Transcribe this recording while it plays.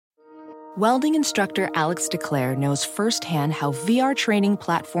Welding instructor Alex DeClaire knows firsthand how VR training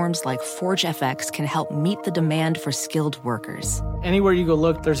platforms like ForgeFX can help meet the demand for skilled workers. Anywhere you go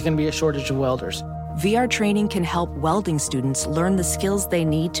look, there's going to be a shortage of welders. VR training can help welding students learn the skills they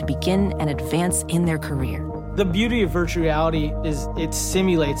need to begin and advance in their career. The beauty of virtual reality is it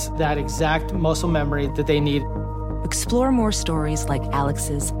simulates that exact muscle memory that they need. Explore more stories like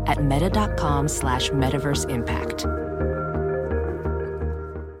Alex's at meta.com/metaverseimpact.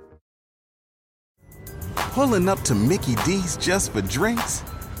 Pulling up to Mickey D's just for drinks?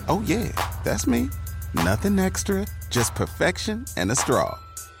 Oh yeah, that's me. Nothing extra, just perfection and a straw.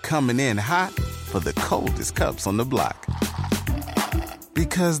 Coming in hot for the coldest cups on the block.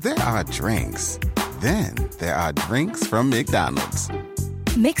 Because there are drinks. Then there are drinks from McDonald's.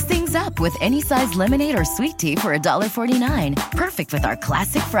 Mix things up with any size lemonade or sweet tea for $1.49. Perfect with our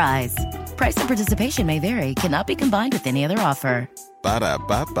classic fries. Price and participation may vary. Cannot be combined with any other offer.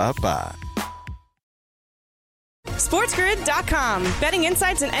 Ba-da-ba-ba-ba. SportsGrid.com. Betting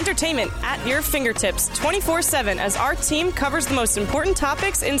insights and entertainment at your fingertips 24/7 as our team covers the most important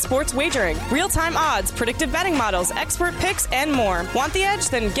topics in sports wagering. Real-time odds, predictive betting models, expert picks, and more. Want the edge?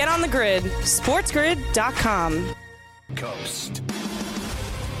 Then get on the grid. SportsGrid.com. Coast.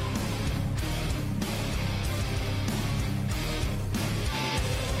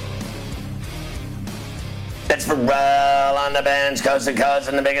 It's Pharrell on the bench, coast to coast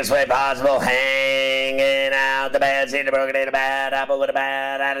in the biggest way possible, hanging out the bad seed, the broken, a bad apple with a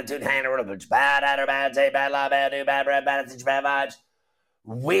bad attitude, hanging around a bad at or bad say, bad law, bad do, bad bread, bad teach, bad vibes.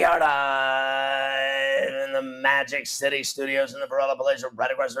 We are live in the Magic City studios in the Varela Place, right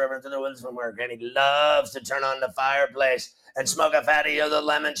across the river into the woods from where Granny loves to turn on the fireplace and smoke a fatty of the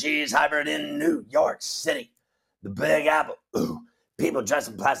lemon cheese hybrid in New York City. The Big Apple, ooh. People dressed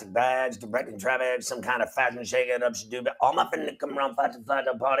in plastic bags, directing traffic, some kind of fashion shaking up, should do. All my friends come around, fight to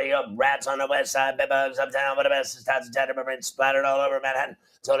party up. Rats on the west side, bedbugs uptown, with the best stats and chatter, brain splattered all over Manhattan.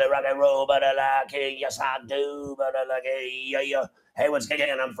 So they rock and roll, but I like it. Yes, I do, but I like it. Yeah. Hey, what's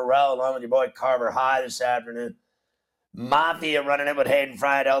kicking? I'm Pharrell, along with your boy Carver High this afternoon. Mafia running it with Hayden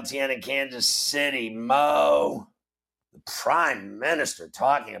Fry at LTN in Kansas City. Mo, the Prime Minister,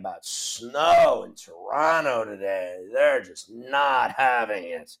 talking about snow in Toronto today. They're just not having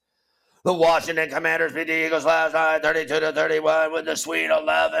it. The Washington Commanders beat the Eagles last night, 32-31, with the sweet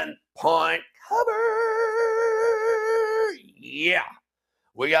 11-point cover. Yeah.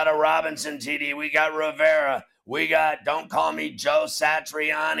 We got a Robinson TD. We got Rivera. We got Don't Call Me Joe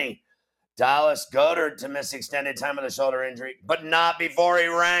Satriani. Dallas Goedert to miss extended time with a shoulder injury, but not before he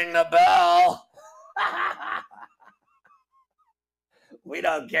rang the bell. We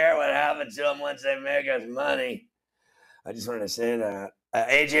don't care what happens to them once they make us money. I just wanted to say that.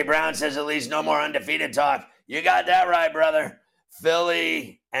 A.J. Brown says at least no more undefeated talk. You got that right, brother.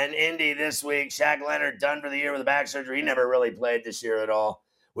 Philly and Indy this week. Shaq Leonard done for the year with a back surgery. He never really played this year at all.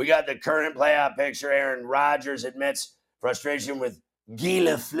 We got the current playoff picture. Aaron Rodgers admits frustration with Guy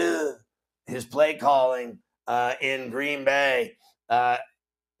Lafleur, his play calling in Green Bay.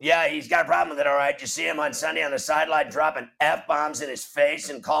 Yeah, he's got a problem with it, all right. You see him on Sunday on the sideline dropping F-bombs in his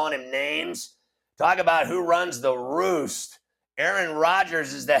face and calling him names. Talk about who runs the roost. Aaron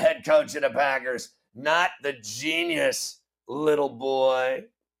Rodgers is the head coach of the Packers, not the genius little boy.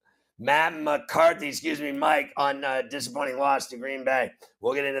 Mike, on disappointing loss to Green Bay.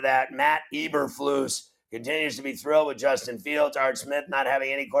 We'll get into that. Matt Eberflus continues to be thrilled with Justin Fields. Art Smith not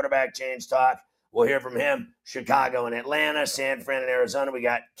having any quarterback change talk. We'll hear from him. Chicago and Atlanta, San Fran and Arizona. We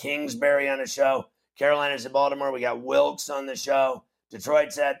got Kingsbury on the show. Carolina's at Baltimore. We got Wilkes on the show.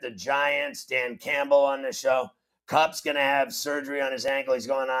 Detroit's at the Giants. Dan Campbell on the show. Kupp's going to have surgery on his ankle. He's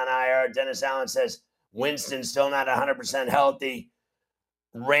going on IR. Dennis Allen says Winston's still not 100% healthy.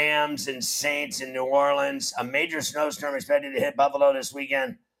 Rams and Saints in New Orleans. A major snowstorm expected to hit Buffalo this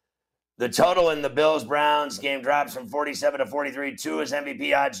weekend. The total in the Bills-Browns game drops from 47 to 43. Tua's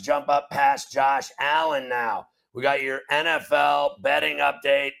MVP odds jump up past Josh Allen now. We got your NFL betting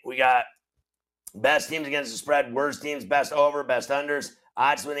update. We got best teams against the spread, worst teams, best over, best unders,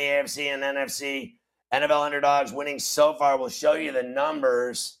 odds win the AFC and NFC. NFL underdogs winning so far. We'll show you the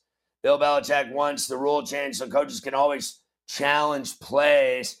numbers. Bill Belichick wants the rule change so coaches can always challenge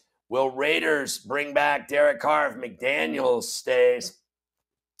plays. Will Raiders bring back Derek Carr if McDaniels stays?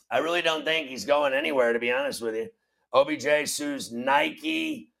 I really don't think he's going anywhere, to be honest with you. OBJ sues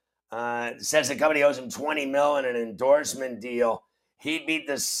Nike, says the company owes him $20 million in an endorsement deal. Heat beat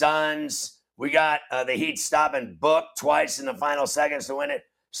the Suns. We got the Heat stopping Book twice in the final seconds to win it.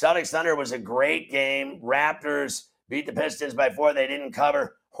 Celtics Thunder was a great game. Raptors beat the Pistons by 4. They didn't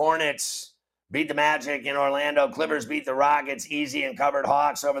cover. Hornets beat the Magic in Orlando. Clippers beat the Rockets easy and covered.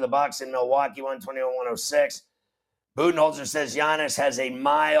 Hawks over the Bucks in Milwaukee, 121-106. Budenholzer says Giannis has a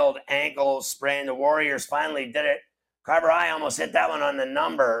mild ankle sprain. The Warriors finally did it. Carver High almost hit that one on the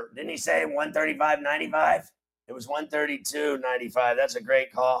number. Didn't he say 135-95? It was 132-95. That's a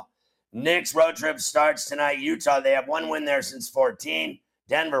great call. Knicks road trip starts tonight. Utah, they have one win there since 14.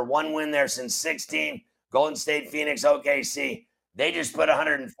 Denver, one win there since 16. Golden State, Phoenix, OKC. They just put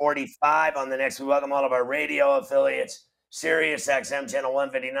 145 on the Knicks. We welcome all of our radio affiliates. Sirius XM Channel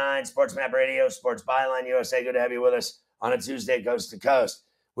 159, Sports Map Radio, Sports Byline USA. Good to have you with us on a Tuesday, coast to coast.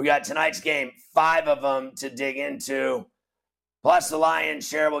 We got tonight's game, 5 of them to dig into, plus the lion's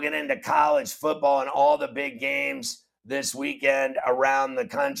share. We'll get into college football and all the big games this weekend around the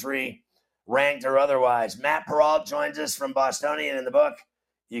country, ranked or otherwise. Matt Peralt joins us from Bostonian in the Book.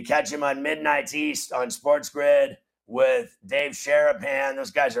 You catch him on Midnights East on Sports Grid with Dave Sharapan.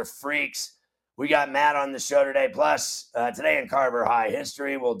 Those guys are freaks. We got Matt on the show today. Plus, today in Carver High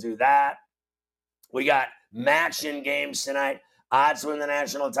history, we'll do that. We got match-in games tonight. Odds to win the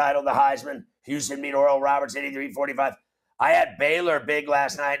national title, the Heisman. Houston beat Oral Roberts, 83-45. I had Baylor big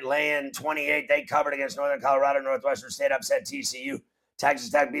last night, laying 28. They covered against Northern Colorado. Northwestern State upset TCU. Texas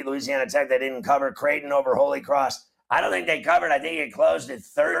Tech beat Louisiana Tech. They didn't cover. Creighton over Holy Cross. I don't think they covered. I think it closed at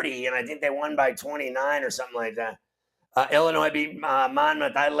 30, and I think they won by 29 or something like that. Illinois beat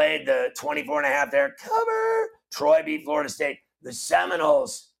Monmouth. I laid the 24.5 there. Cover. Troy beat Florida State. The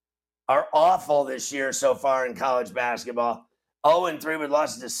Seminoles are awful this year so far in college basketball. 0-3 with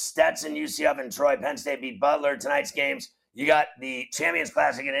losses to Stetson, UCF, and Troy. Penn State beat Butler. Tonight's games, you got the Champions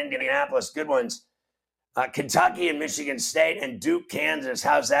Classic in Indianapolis. Good ones. Kentucky and Michigan State and Duke, Kansas.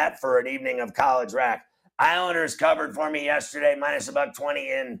 How's that for an evening of college rack? Islanders covered for me yesterday, minus $1.20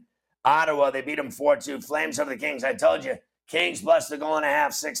 in Ottawa. They beat them 4-2. Flames over the Kings. I told you, Kings plus the goal and a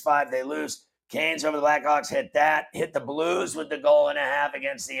half, 6-5. They lose. Canes over the Blackhawks hit that. Hit the Blues with the goal and a half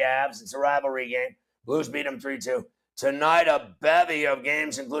against the Avs. It's a rivalry game. Blues beat them 3-2. Tonight, a bevy of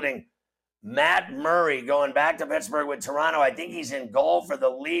games, including Matt Murray going back to Pittsburgh with Toronto. I think he's in goal for the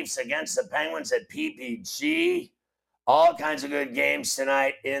Leafs against the Penguins at PPG. All kinds of good games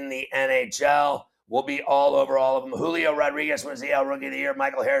tonight in the NHL. We'll be all over all of them. Julio Rodriguez wins the AL Rookie of the Year.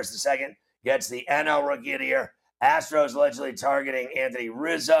 Michael Harris II gets the NL Rookie of the Year. Astros allegedly targeting Anthony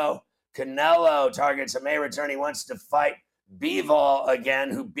Rizzo. Canelo targets a May return. He wants to fight Bivol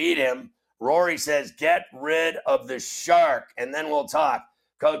again, who beat him. Rory says, get rid of the shark, and then we'll talk.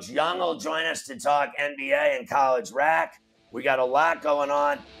 Coach Young will join us to talk NBA and college rack. We got a lot going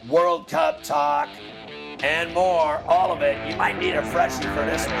on. World Cup talk and more. All of it. You might need a freshie for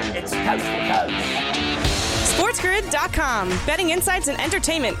this one. It's Coast to Coast. SportsGrid.com. Betting insights and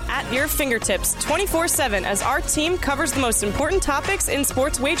entertainment at your fingertips 24/7 as our team covers the most important topics in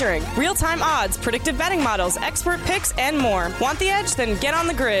sports wagering. Real-time odds, predictive betting models, expert picks, and more. Want the edge? Then get on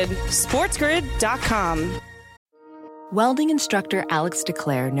the grid. SportsGrid.com. Welding instructor Alex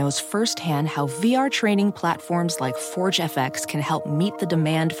DeClaire knows firsthand how VR training platforms like ForgeFX can help meet the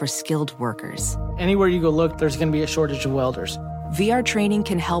demand for skilled workers. Anywhere you go look, there's going to be a shortage of welders. VR training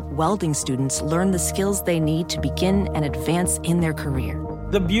can help welding students learn the skills they need to begin and advance in their career.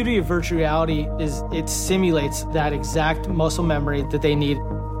 The beauty of virtual reality is it simulates that exact muscle memory that they need.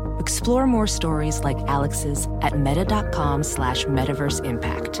 Explore more stories like Alex's at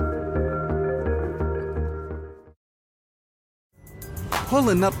meta.com/metaverseimpact.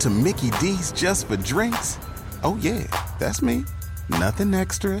 Pulling up to Mickey D's just for drinks? Oh yeah, that's me. Nothing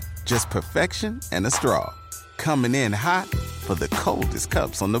extra, just perfection and a straw. Coming in hot for the coldest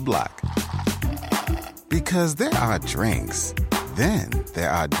cups on the block. Because there are drinks. Then there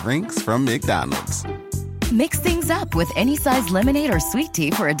are drinks from McDonald's. Mix things up with any size lemonade or sweet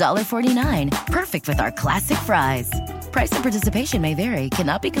tea for $1.49. Perfect with our classic fries. Price and participation may vary.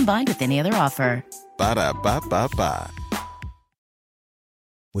 Cannot be combined with any other offer. Ba-da-ba-ba-ba.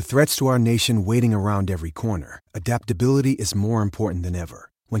 With threats to our nation waiting around every corner, adaptability is more important than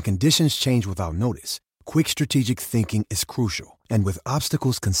ever. When conditions change without notice, quick strategic thinking is crucial. And with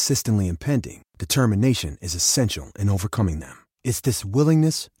obstacles consistently impending, determination is essential in overcoming them. It's this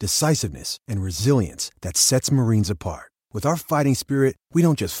willingness, decisiveness, and resilience that sets Marines apart. With our fighting spirit, we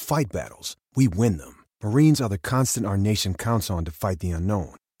don't just fight battles, we win them. Marines are the constant our nation counts on to fight the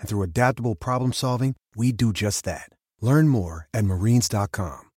unknown. And through adaptable problem solving, we do just that. Learn more at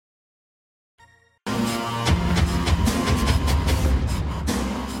Marines.com.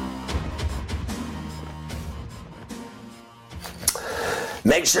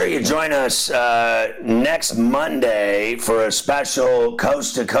 Make sure you join us next Monday for a special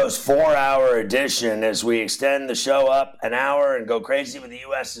Coast to Coast 4-hour edition as we extend the show up an hour and go crazy with the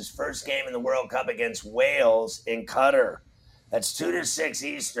U.S.'s first game in the World Cup against Wales in Qatar. That's 2 to 6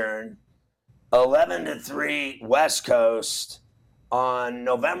 Eastern, 11 to 3 West Coast on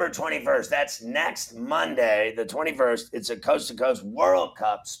November 21st. That's next Monday, the 21st. It's a Coast to Coast World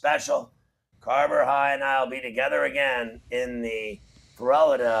Cup special. Carver High and I will be together again in the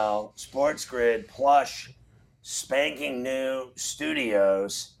Ferelladell Sports Grid plush spanking new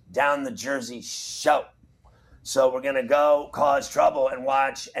studios down the Jersey Show. So we're going to go cause trouble and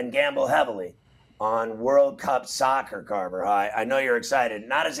watch and gamble heavily on World Cup soccer, Carver High. I know you're excited.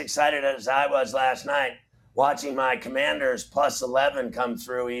 Not as excited as I was last night watching my Commanders plus 11 come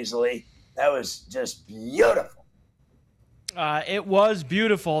through easily. That was just beautiful. It was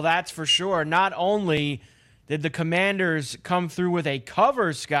beautiful, that's for sure. Not only did the Commanders come through with a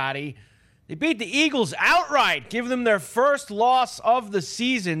cover, Scotty, they beat the Eagles outright, give them their first loss of the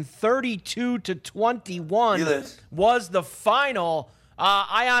season. 32-21 was the final.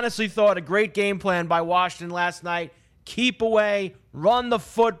 I honestly thought a great game plan by Washington last night. Keep away, run the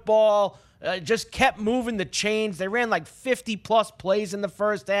football, just kept moving the chains. They ran like 50-plus plays in the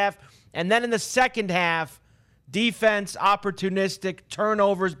first half. And then in the second half, defense, opportunistic,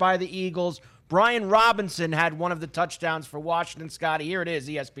 turnovers by the Eagles. Brian Robinson had one of the touchdowns for Washington, Scotty. Here it is,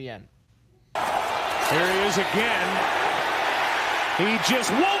 ESPN. Here he is again. He just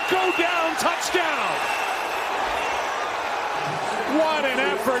won't go down. Touchdown. What an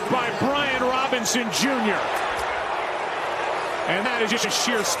effort by Brian Robinson Jr. And that is just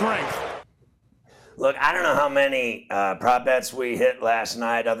sheer strength. Look, I don't know how many prop bets we hit last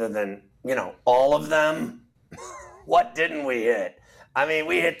night other than, all of them. What didn't we hit? I mean,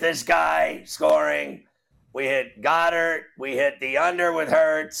 we hit this guy scoring. We hit Goddard. We hit the under with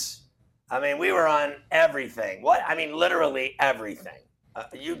Hurts. I mean, we were on everything. Literally everything.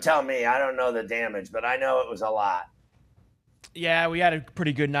 You tell me. I don't know the damage, but I know it was a lot. Yeah, we had a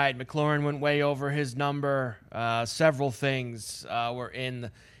pretty good night. McLaurin went way over his number. Several things were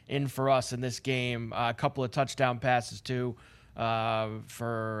in for us in this game. A couple of touchdown passes, too.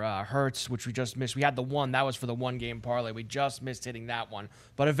 For Hurts, which we just missed. We had the one. That was for the one-game parlay. We just missed hitting that one.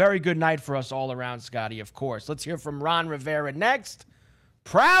 But a very good night for us all around, Scotty, of course. Let's hear from Ron Rivera next.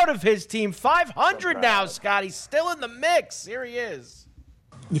 Proud of his team. 500 now, Scotty. Still in the mix. Here he is.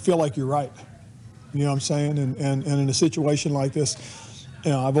 You feel like you're right. You know what I'm saying? And in a situation like this,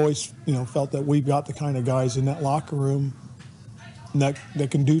 I've always, felt that we've got the kind of guys in that locker room that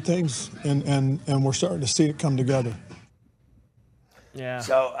can do things, and we're starting to see it come together. Yeah.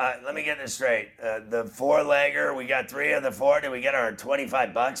 So let me get this straight. The four-legger, we got 3 of the 4. Did we get our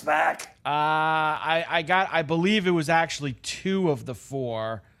 $25 back? I believe it was actually 2 of the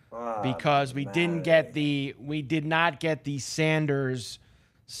 4 because we did not get the Sanders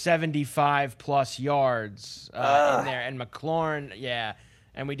 75-plus yards in there, and McLaurin,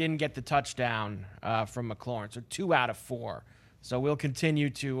 and we didn't get the touchdown from McLaurin. So 2 out of 4. So we'll continue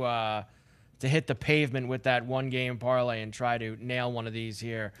to hit the pavement with that one-game parlay and try to nail one of these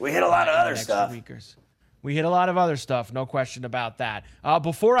here. We hit a lot of other stuff. We hit a lot of other stuff, no question about that.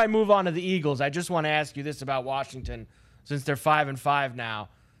 Before I move on to the Eagles, I just want to ask you this about Washington, since they're 5-5 now.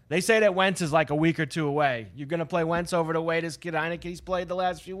 They say that Wentz is like a week or 2 away. You're going to play Wentz over the way this kid Heineke's played the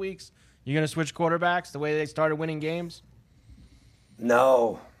last few weeks? You're going to switch quarterbacks the way they started winning games?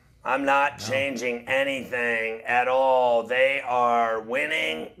 No. I'm not changing anything at all. They are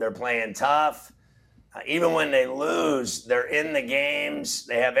winning. They're playing tough. Even when they lose, they're in the games.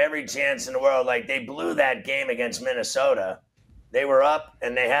 They have every chance in the world. Like, they blew that game against Minnesota. They were up,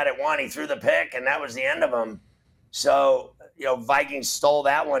 and they had it won. He threw the pick, and that was the end of them. So, Vikings stole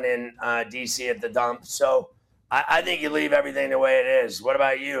that one in D.C. at the dump. So, I think you leave everything the way it is. What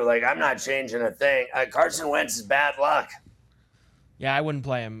about you? Like, I'm not changing a thing. Carson Wentz is bad luck. Yeah, I wouldn't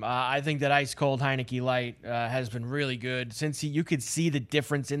play him. I think that ice-cold Heineke Light has been really good. Since you could see the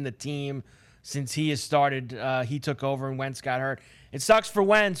difference in the team since he has started. He took over and Wentz got hurt. It sucks for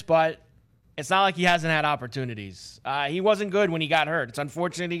Wentz, but it's not like he hasn't had opportunities. He wasn't good when he got hurt. It's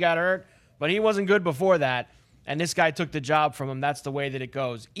unfortunate he got hurt, but he wasn't good before that, and this guy took the job from him. That's the way that it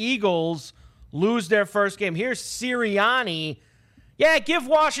goes. Eagles lose their first game. Here's Sirianni. Yeah, give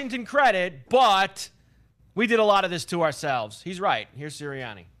Washington credit, but we did a lot of this to ourselves. He's right. Here's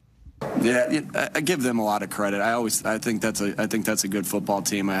Sirianni. Yeah, I give them a lot of credit. I think that's a good football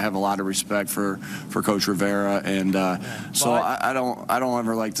team. I have a lot of respect for Coach Rivera, and so I don't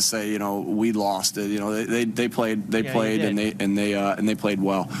ever like to say we lost it. They played and they played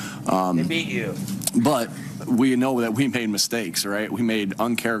well. They beat you. But we know that we made mistakes, right? We made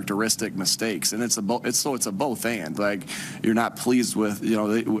uncharacteristic mistakes, and it's a both and. Like, you're not pleased with,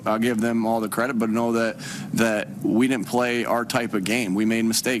 I'll give them all the credit, but know that we didn't play our type of game. We made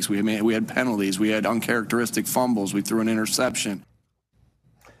mistakes. We had penalties. We had uncharacteristic fumbles. We threw an interception.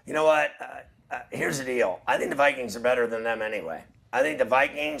 You know what? Here's the deal. I think the Vikings are better than them anyway. I think the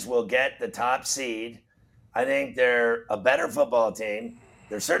Vikings will get the top seed. I think they're a better football team.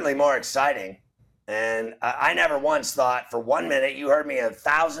 They're certainly more exciting. And I never once thought for 1 minute, you heard me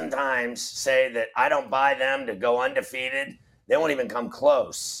 1,000 times say that I don't buy them to go undefeated. They won't even come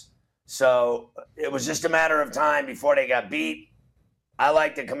close. So it was just a matter of time before they got beat. I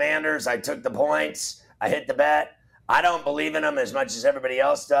like the Commanders. I took the points. I hit the bet. I don't believe in them as much as everybody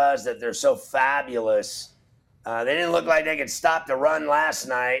else does, that they're so fabulous. They didn't look like they could stop the run last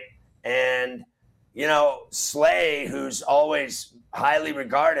night. And, Slay, who's always highly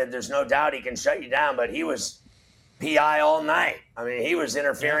regarded, there's no doubt he can shut you down, but he was PI all night. I mean, he was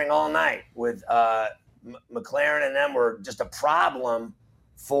interfering all night with McLaren, and them were just a problem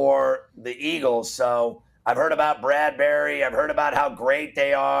for the Eagles. So I've heard about Bradbury. I've heard about how great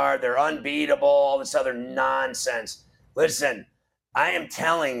they are. They're unbeatable, all this other nonsense. Listen, I am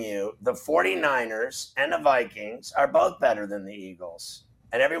telling you, the 49ers and the Vikings are both better than the Eagles.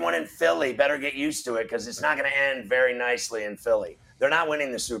 And everyone in Philly better get used to it, because it's not going to end very nicely in Philly. They're not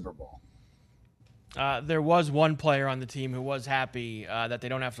winning the Super Bowl. There was one player on the team who was happy that they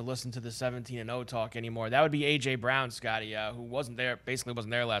don't have to listen to the 17-0 talk anymore. That would be A.J. Brown, Scotty, who wasn't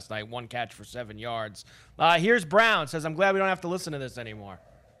there last night. 1 catch for 7 yards. Here's Brown. Says, I'm glad we don't have to listen to this anymore.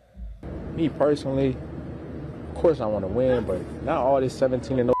 Me personally, of course I want to win, but not all this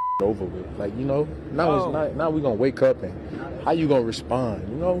 17-0 over with. Like, now we're going to wake up and how you going to respond,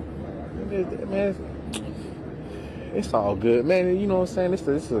 Man, it's all good, man. You know what I'm saying? This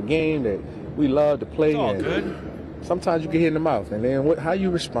is a game that we love to play. It's all and good. Sometimes you get hit in the mouth, and then how you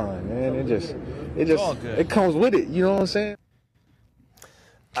respond, man? It comes with it. You know what I'm saying?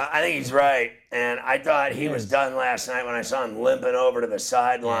 I think he's right, and I thought he was done last night when I saw him limping over to the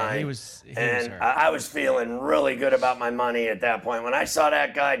sideline. Yeah, he was and hurt. I was feeling really good about my money at that point. When I saw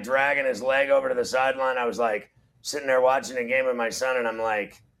that guy dragging his leg over to the sideline, I was like sitting there watching the game with my son, and I'm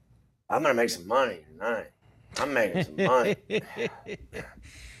like, I'm gonna make some money tonight. I'm making some money.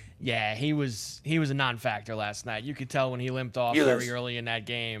 Yeah, he was a non-factor last night. You could tell when he limped off very early in that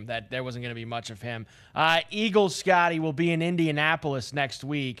game that there wasn't going to be much of him. Eagles, Scotty, will be in Indianapolis next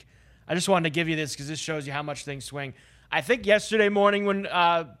week. I just wanted to give you this because this shows you how much things swing. I think yesterday morning when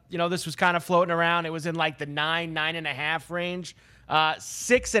this was kind of floating around, it was in like the 9.5 range.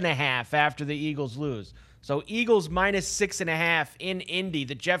 6.5 after the Eagles lose. So Eagles minus 6.5 in Indy,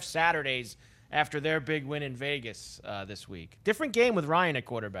 the Jeff Saturdays, after their big win in Vegas this week. Different game with Ryan at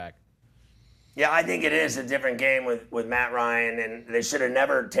quarterback. Yeah, I think it is a different game with Matt Ryan, and they should have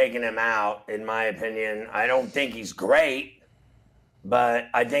never taken him out, in my opinion. I don't think he's great, but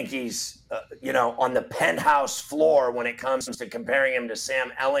I think he's, on the penthouse floor when it comes to comparing him to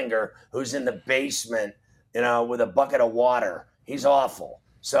Sam Ehlinger, who's in the basement, with a bucket of water. He's awful.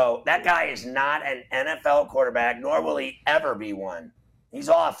 So that guy is not an NFL quarterback, nor will he ever be one. He's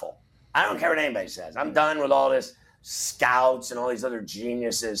awful. I don't care what anybody says. I'm done with all this scouts and all these other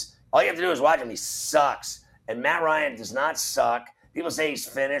geniuses. All you have to do is watch him. He sucks. And Matt Ryan does not suck. People say he's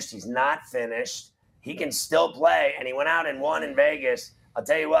finished. He's not finished. He can still play, and he went out and won in Vegas. I'll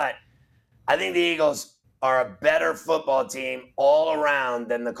tell you what, I think the Eagles are a better football team all around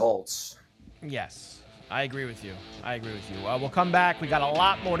than the Colts. Yes, I agree with you. We'll come back. We got a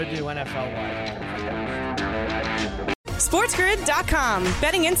lot more to do NFL-wise. SportsGrid.com.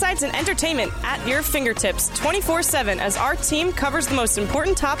 Betting insights and entertainment at your fingertips 24/7 as our team covers the most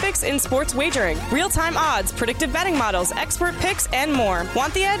important topics in sports wagering. Real-time odds, predictive betting models, expert picks, and more.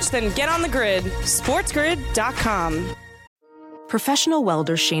 Want the edge? Then get on the grid. SportsGrid.com. Professional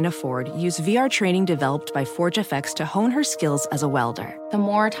welder Shayna Ford used VR training developed by ForgeFX to hone her skills as a welder. The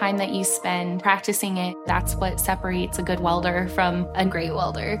more time that you spend practicing it, that's what separates a good welder from a great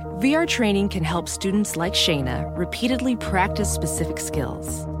welder. VR training can help students like Shayna repeatedly practice specific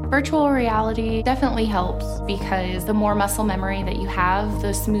skills. Virtual reality definitely helps because the more muscle memory that you have,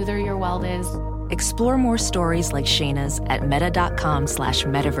 the smoother your weld is. Explore more stories like Shayna's at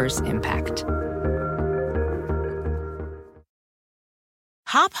meta.com/metaverseimpact.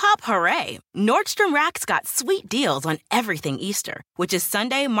 Hop, hop, hooray! Nordstrom Rack's got sweet deals on everything Easter, which is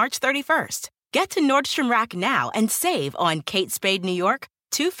Sunday, March 31st. Get to Nordstrom Rack now and save on Kate Spade New York,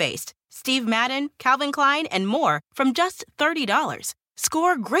 Too Faced, Steve Madden, Calvin Klein, and more from just $30.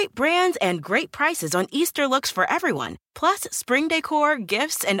 Score great brands and great prices on Easter looks for everyone, plus spring decor,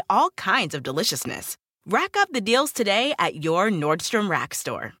 gifts, and all kinds of deliciousness. Rack up the deals today at your Nordstrom Rack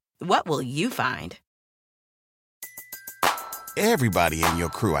store. What will you find? Everybody in your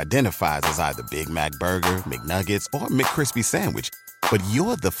crew identifies as either Big Mac Burger, McNuggets, or McCrispy Sandwich. But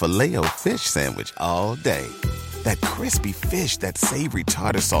you're the Filet-O-Fish Sandwich all day. That crispy fish, that savory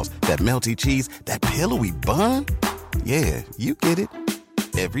tartar sauce, that melty cheese, that pillowy bun. Yeah, you get it.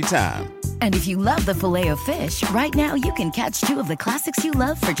 Every time. And if you love the Filet-O-Fish, right now you can catch 2 of the classics you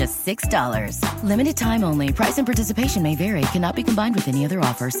love for just $6. Limited time only. Price and participation may vary. Cannot be combined with any other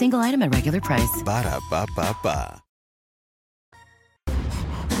offer. Single item at regular price. Ba-da-ba-ba-ba.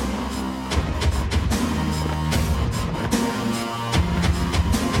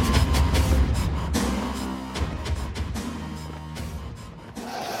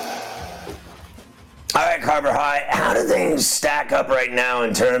 All right, Carver High, how do things stack up right now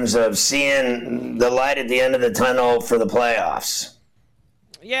in terms of seeing the light at the end of the tunnel for the playoffs?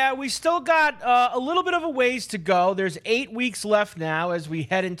 Yeah, we still got a little bit of a ways to go. There's 8 weeks left now as we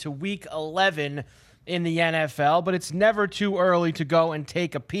head into Week 11 in the NFL, but it's never too early to go and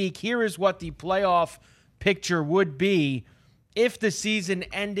take a peek. Here is what the playoff picture would be if the season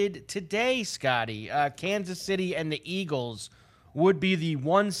ended today, Scotty. Kansas City and the Eagles would be the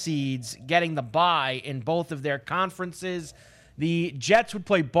 1 seeds getting the bye in both of their conferences. The Jets would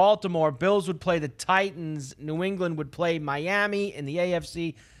play Baltimore. Bills would play the Titans. New England would play Miami in the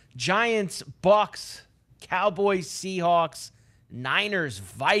AFC. Giants, Bucks, Cowboys, Seahawks, Niners,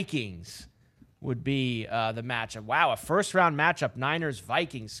 Vikings would be the matchup. Wow, a first-round matchup, Niners,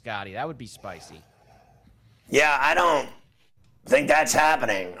 Vikings, Scotty. That would be spicy. Yeah, I don't think that's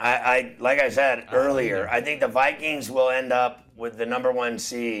happening. I like I said earlier, I think the Vikings will end up with the number 1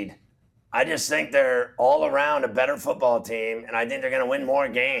 seed. I just think they're all around a better football team, and I think they're going to win more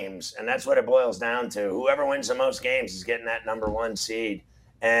games, and that's what it boils down to. Whoever wins the most games is getting that number 1 seed,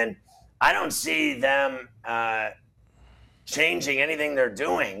 and I don't see them changing anything they're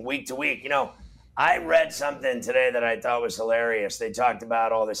doing week to week. You know, I read something today that I thought was hilarious. They talked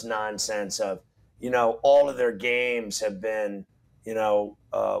about all this nonsense of, you know, all of their games have been, you know,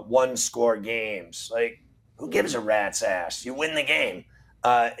 1-score games. Like, who gives a rat's ass? You win the game.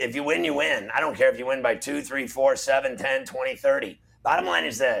 If you win, you win. I don't care if you win by 2, 3, 4, 7, 10, 20, 30. Bottom line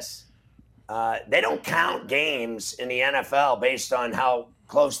is this. They don't count games in the NFL based on how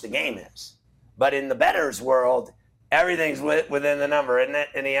close the game is. But in the bettors world, everything's within the number, isn't it?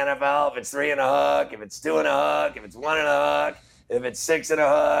 In the NFL, if it's 3 and a hook, if it's 2 and a hook, if it's 1 and a hook, if it's 6 and a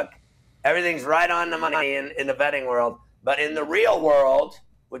hook, everything's right on the money in the betting world. But in the real world,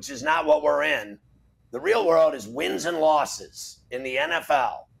 which is not what we're in, the real world is wins and losses in the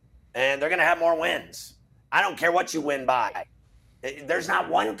NFL. And they're going to have more wins. I don't care what you win by. There's not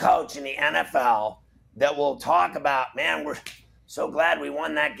one coach in the NFL that will talk about, man, we're so glad we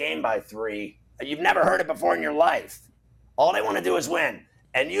won that game by 3. You've never heard it before in your life. All they want to do is win.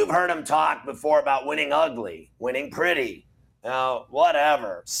 And you've heard them talk before about winning ugly, winning pretty,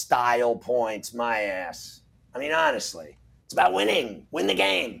 whatever, style points, my ass. I mean, honestly, it's about winning. Win the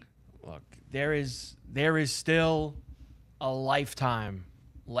game. Look, there is still a lifetime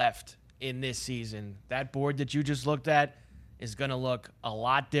left in this season. That board that you just looked at is going to look a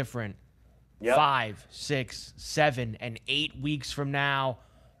lot different 5, 6, 7, and 8 weeks from now.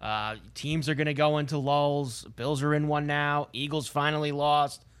 Teams are going to go into lulls. Bills are in one now. Eagles finally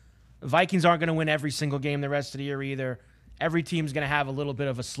lost. Vikings aren't going to win every single game the rest of the year either. Every team's going to have a little bit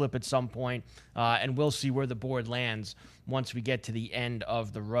of a slip at some point, and we'll see where the board lands once we get to the end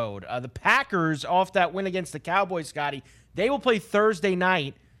of the road. The Packers, off that win against the Cowboys, Scotty, they will play Thursday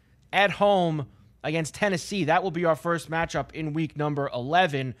night at home against Tennessee. That will be our first matchup in week number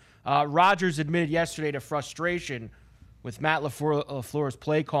 11. Rodgers admitted yesterday to frustration with Matt LaFleur's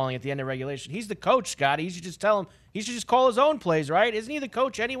play calling at the end of regulation. He's the coach, Scotty. You should just tell him he should just call his own plays, right? Isn't he the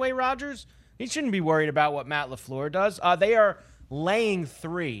coach anyway, Rodgers? He shouldn't be worried about what Matt LaFleur does. They are laying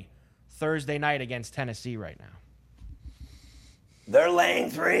 3 Thursday night against Tennessee right now. They're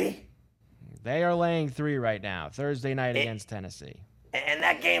laying 3? They are laying 3 right now, Thursday night against Tennessee. And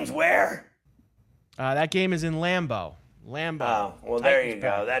that game's where? That game is in Lambeau. Oh, well, there you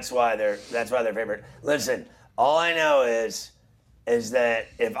go. That's why they're favorite. Listen, all I know is that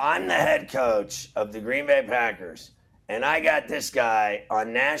if I'm the head coach of the Green Bay Packers and I got this guy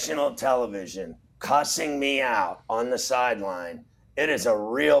on national television cussing me out on the sideline, it is a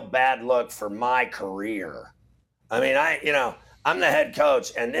real bad look for my career. I mean, I'm the head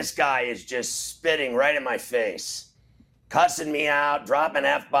coach, and this guy is just spitting right in my face, cussing me out, dropping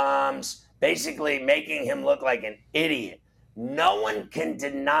F-bombs, basically making him look like an idiot. No one can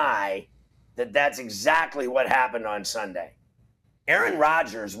deny that that's exactly what happened on Sunday. Aaron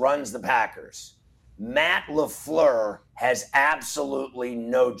Rodgers runs the Packers. Matt LaFleur has absolutely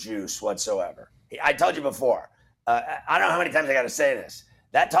no juice whatsoever. I told you before. I don't know how many times I got to say this.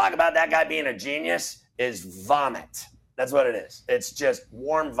 That talk about that guy being a genius is vomit. That's what it is. It's just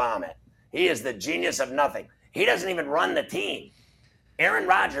warm vomit. He is the genius of nothing. He doesn't even run the team. Aaron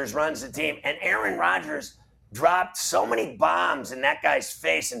Rodgers runs the team, and Aaron Rodgers dropped so many bombs in that guy's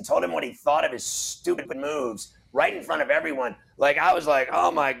face and told him what he thought of his stupid moves right in front of everyone. Like, I was like,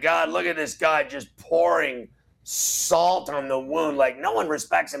 oh my God, look at this guy just pouring salt on the wound. Like, no one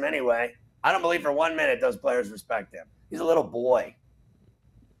respects him anyway. I don't believe for 1 minute those players respect him. He's a little boy.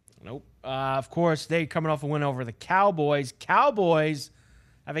 Nope. Of course, they coming off a win over the Cowboys. Cowboys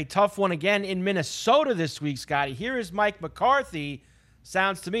have a tough one again in Minnesota this week, Scotty. Here is Mike McCarthy.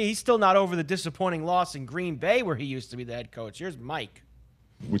 Sounds to me he's still not over the disappointing loss in Green Bay where he used to be the head coach. Here's Mike.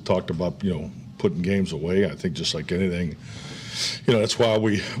 We talked about, putting games away. I think just like anything, that's why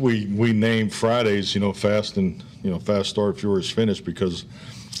we named Fridays, fast and, fast start, furious finish, because,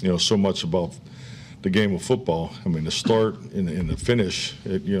 so much about the game of football. I mean, the start and the finish,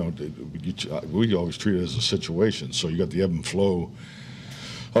 we always treat it as a situation. So you got the ebb and flow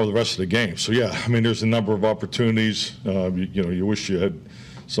of the rest of the game. So, yeah, I mean, there's a number of opportunities. You wish you had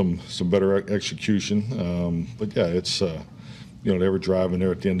some better execution. But, yeah, it's, they were driving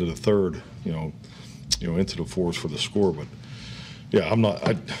there at the end of the third, into the fourth for the score. But, yeah,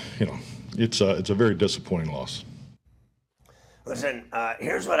 it's a very disappointing loss. Listen,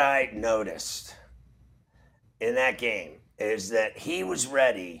 here's what I noticed in that game is that he was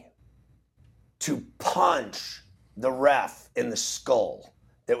ready to punch the ref in the skull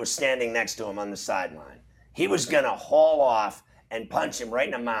that was standing next to him on the sideline. He was going to haul off and punch him right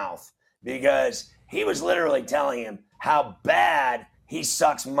in the mouth because he was literally telling him how bad he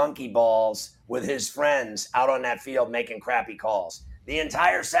sucks monkey balls with his friends out on that field making crappy calls. The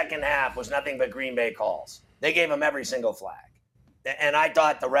entire second half was nothing but Green Bay calls. They gave him every single flag. And I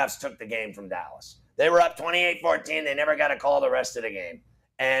thought the refs took the game from Dallas. They were up 28-14. They never got a call the rest of the game.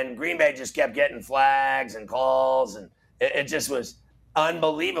 And Green Bay just kept getting flags and calls, and it just was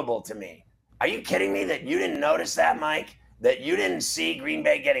unbelievable to me. Are you kidding me that you didn't notice that, Mike? That you didn't see Green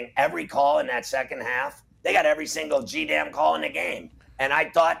Bay getting every call in that second half? They got every single G-damn call in the game. And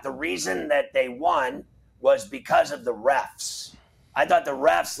I thought the reason that they won was because of the refs. I thought the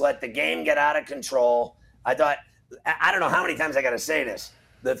refs let the game get out of control. I don't know how many times I got to say this.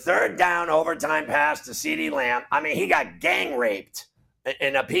 The third down overtime pass to CeeDee Lamb, I mean, he got gang raped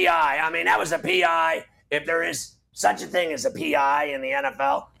in a PI. I mean, that was a PI. If there is such a thing as a PI in the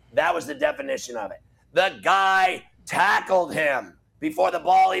NFL, that was the definition of it. The guy tackled him before the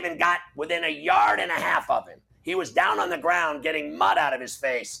ball even got within 1.5 yards of him. He was down on the ground getting mud out of his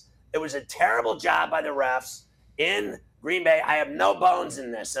face. It was a terrible job by the refs in Green Bay. I have no bones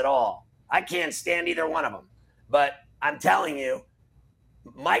in this at all. I can't stand either one of them. But I'm telling you,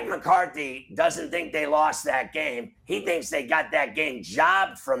 Mike McCarthy doesn't think they lost that game. He thinks they got that game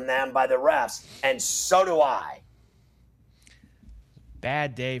jobbed from them by the refs, and so do I.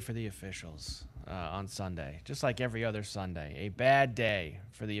 Bad day for the officials on Sunday, just like every other Sunday. A bad day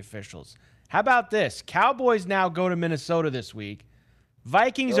for the officials. How about this? Cowboys now go to Minnesota this week.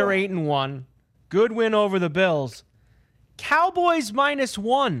 Vikings are 8-1. Good win over the Bills. Cowboys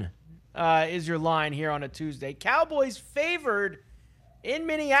 -1 is your line here on a Tuesday. Cowboys favored in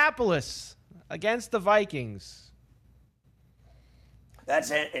Minneapolis against the Vikings. That's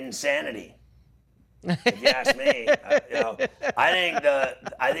insanity. If you ask me, I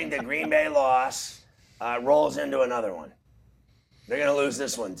think the Green Bay loss rolls into another one. They're going to lose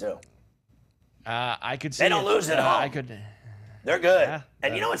this one too. I could see they don't lose at home. They're good. Yeah,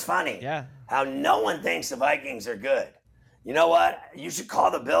 and you know what's funny? Yeah. How no one thinks the Vikings are good. You know what? You should call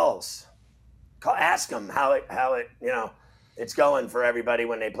the Bills. Ask them how it's going for everybody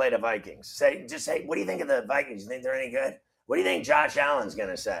when they play the Vikings. Say, what do you think of the Vikings? You think they're any good? What do you think Josh Allen's going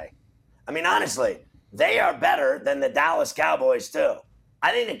to say? I mean, honestly, they are better than the Dallas Cowboys too.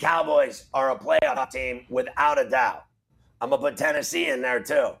 I think the Cowboys are a playoff team without a doubt. I'm going to put Tennessee in there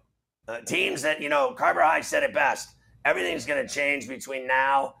too. Teams that, Carver High said it best. Everything's going to change between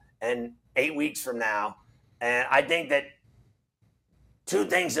now and 8 weeks from now. And I think that two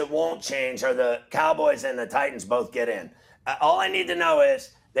things that won't change are the Cowboys and the Titans both get in. All I need to know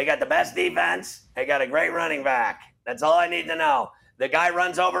is they got the best defense. They got a great running back. That's all I need to know. The guy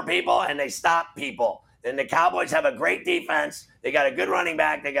runs over people and they stop people. And the Cowboys have a great defense. They got a good running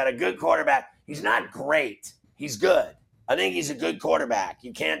back. They got a good quarterback. He's not great. He's good. I think he's a good quarterback.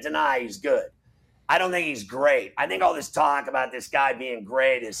 You can't deny he's good. I don't think he's great. I think all this talk about this guy being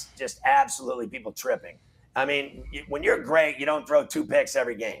great is just absolutely people tripping. I mean, when you're great, you don't throw 2 picks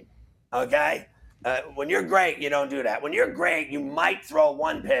every game, okay? When you're great, you don't do that. When you're great, you might throw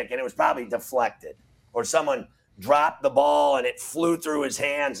one pick and it was probably deflected, or someone dropped the ball and it flew through his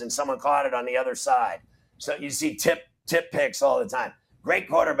hands and someone caught it on the other side. So you see tip picks all the time. Great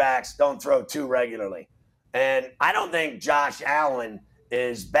quarterbacks don't throw two regularly. And I don't think Josh Allen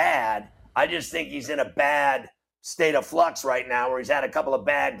is bad. I just think he's in a bad state of flux right now, where he's had a couple of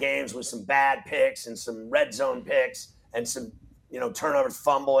bad games with some bad picks and some red zone picks and some, turnovers,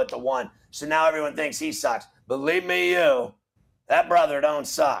 fumble at the one. So now everyone thinks he sucks. Believe me, that brother don't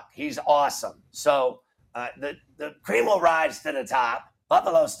suck. He's awesome. So the cream will rise to the top.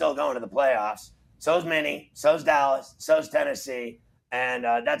 Buffalo's still going to the playoffs. So's Minnie. So's Dallas. So's Tennessee. And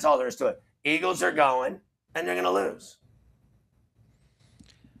that's all there is to it. Eagles are going, and they're going to lose.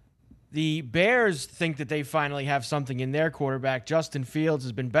 The Bears think that they finally have something in their quarterback. Justin Fields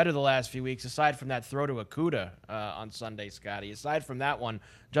has been better the last few weeks, aside from that throw to Okudah on Sunday, Scotty. Aside from that one,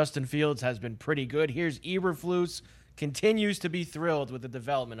 Justin Fields has been pretty good. Here's Eberflus, continues to be thrilled with the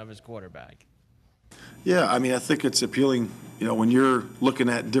development of his quarterback. Yeah, I mean, I think it's appealing, when you're looking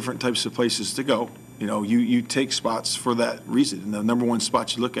at different types of places to go, you take spots for that reason. And the number one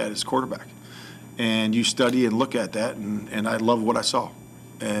spot you look at is quarterback. And you study and look at that, and I love what I saw.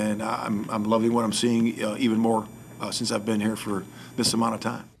 And I'm loving what I'm seeing even more since I've been here for this amount of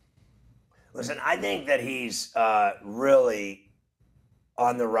time. Listen, I think that he's really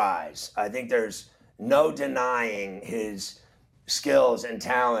on the rise. I think there's no denying his skills and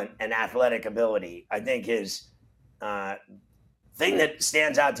talent and athletic ability. I think his thing that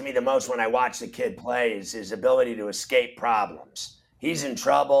stands out to me the most when I watch the kid play is his ability to escape problems. He's in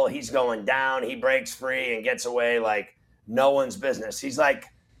trouble. He's going down. He breaks free and gets away like no one's business. He's like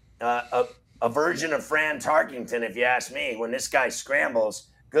a version of Fran Tarkington, if you ask me. When this guy scrambles,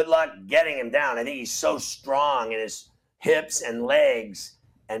 good luck getting him down. I think he's so strong in his hips and legs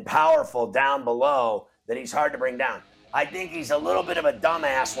and powerful down below that he's hard to bring down. I think he's a little bit of a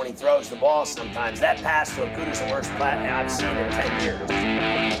dumbass when he throws the ball sometimes. That pass to Okudah's the worst play I've seen in 10 years.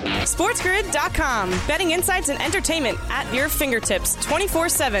 SportsGrid.com. Betting insights and entertainment at your fingertips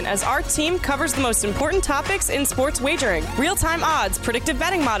 24/7 as our team covers the most important topics in sports wagering. Real-time odds, predictive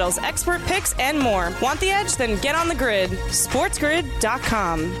betting models, expert picks, and more. Want the edge? Then get on the grid.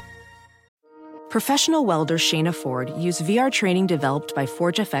 SportsGrid.com. Professional welder Shayna Ford used VR training developed by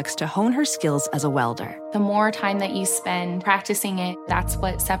ForgeFX to hone her skills as a welder. The more time that you spend practicing it, that's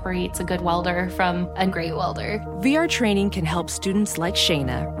what separates a good welder from a great welder. VR training can help students like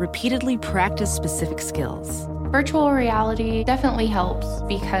Shayna repeatedly practice specific skills. Virtual reality definitely helps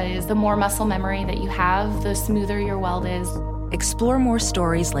because the more muscle memory that you have, the smoother your weld is. Explore more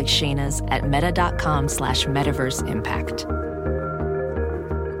stories like Shayna's at meta.com/metaverseimpact.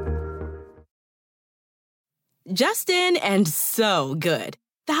 Justin and so good.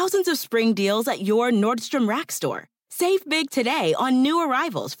 Thousands of spring deals at your Nordstrom Rack store. Save big today on new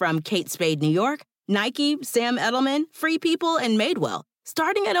arrivals from Kate Spade New York, Nike, Sam Edelman, Free People, and Madewell,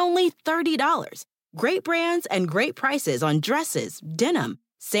 starting at only $30. Great brands and great prices on dresses, denim,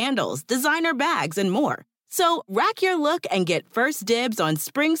 sandals, designer bags, and more. So rack your look and get first dibs on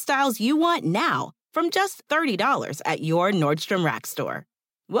spring styles you want now from just $30 at your Nordstrom Rack store.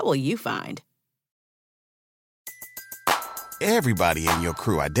 What will you find? Everybody in your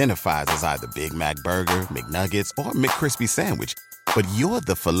crew identifies as either Big Mac Burger, McNuggets, or McCrispy Sandwich. But you're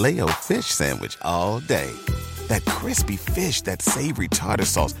the Filet-O-Fish Sandwich all day. That crispy fish, that savory tartar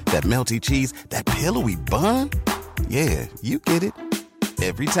sauce, that melty cheese, that pillowy bun. Yeah, you get it.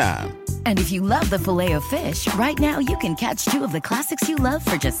 Every time. And if you love the Filet-O-Fish, right now you can catch two of the classics you love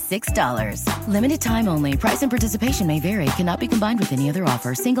for just $6. Limited time only. Price and participation may vary. Cannot be combined with any other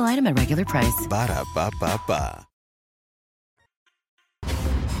offer. Single item at regular price. Ba-da-ba-ba-ba.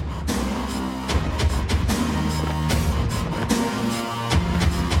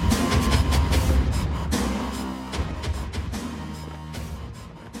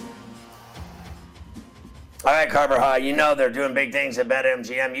 All right, Carver High, they're doing big things at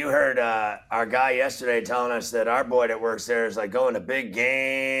BetMGM. You heard our guy yesterday telling us that our boy that works there is like going to big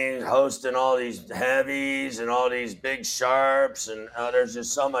games, hosting all these heavies and all these big sharps, and there's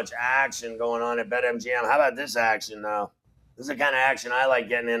just so much action going on at BetMGM. How about this action, though? This is the kind of action I like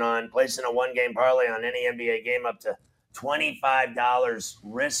getting in on, placing a one-game parlay on any NBA game up to $25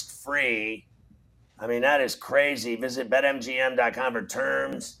 risk-free. I mean, that is crazy. Visit BetMGM.com for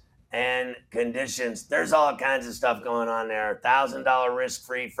terms and conditions. There's all kinds of stuff going on there. $1,000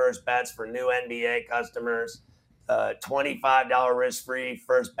 risk-free first bets for new NBA customers. $25 risk-free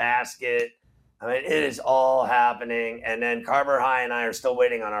first basket. I mean, it is all happening. And then Carver High and I are still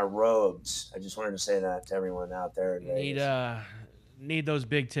waiting on our robes. I just wanted to say that to everyone out there. need those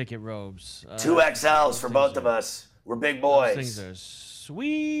big ticket robes. 2XLs for both of us. We're big boys. Those things are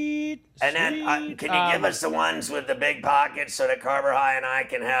sweet. And then can you give us the ones with the big pockets so that Carver High and I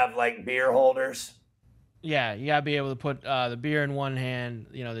can have like beer holders? Yeah, you gotta be able to put the beer in one hand,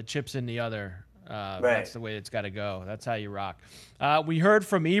 the chips in the other. Right. That's the way it's got to go. That's how you rock. We heard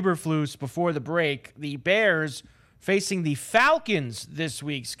from Eberflus before the break. The Bears facing the Falcons this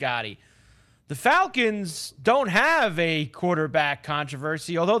week, Scotty. The Falcons don't have a quarterback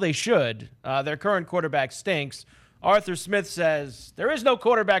controversy, although they should. Their current quarterback stinks. Arthur Smith says, there is no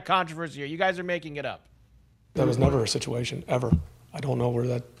quarterback controversy here. You guys are making it up. That was never a situation, ever. I don't know where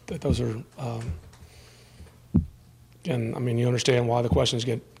that those are. And, I mean, you understand why the questions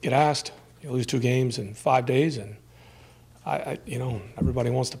get asked. You lose 2 games in 5 days, and everybody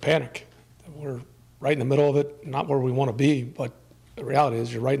wants to panic. We're right in the middle of it, not where we want to be, but the reality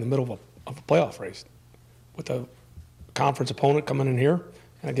is you're right in the middle of a playoff race with a conference opponent coming in here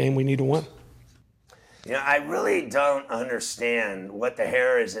and a game we need to win. I really don't understand what the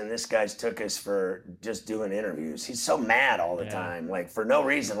hair is in this guy's took us for just doing interviews. He's so mad all the time, like for no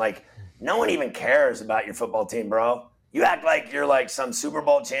reason. Like no one even cares about your football team, bro. You act like you're like some Super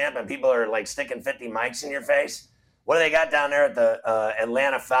Bowl champ and people are like sticking 50 mics in your face. What do they got down there at the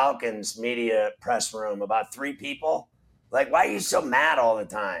Atlanta Falcons media press room? About 3 people? Like, why are you so mad all the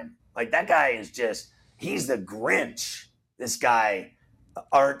time? Like, that guy is he's the Grinch. This guy,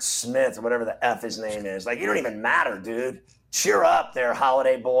 Art Smith, or whatever the F his name is. Like, you don't even matter, dude. Cheer up there,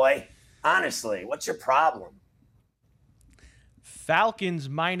 holiday boy. Honestly, what's your problem? Falcons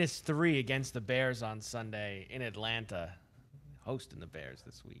 -3 against the Bears on Sunday in Atlanta, hosting the Bears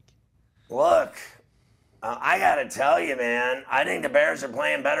this week. Look, I got to tell you, man, I think the Bears are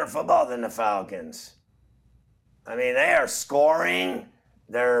playing better football than the Falcons. I mean, they are scoring.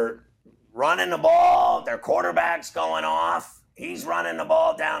 They're running the ball. Their quarterback's going off. He's running the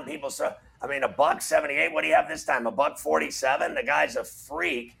ball down people's throats. I mean, $178. What do you have this time? $147. The guy's a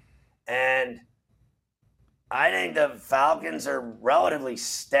freak. And I think the Falcons are relatively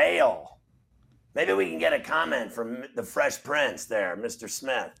stale. Maybe we can get a comment from the Fresh Prince there, Mr.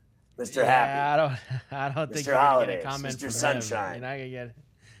 Smith, Mr. Happy. I don't think Mr. you're gonna get a Holidays, comment Mr. from Sunshine. him. You're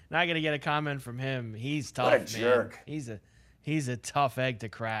not gonna get a comment from him. He's tough, What a man. jerk. He's a tough egg to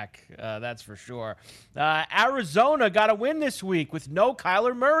crack. That's for sure. Arizona got a win this week with no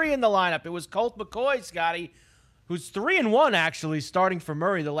Kyler Murray in the lineup. It was Colt McCoy, Scotty, who's 3-1 actually, starting for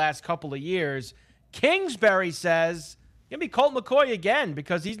Murray the last couple of years. Kingsbury says gonna be Colt McCoy again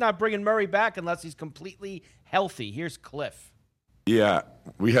because he's not bringing Murray back unless he's completely healthy. Here's Cliff. Yeah,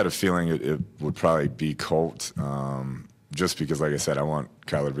 we had a feeling it would probably be Colt, just because, like I said, I want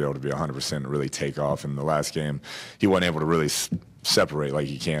Kyler to be able to be 100% and really take off. In the last game, he wasn't able to really separate like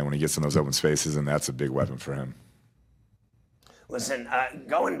he can when he gets in those open spaces, and that's a big weapon for him. Listen,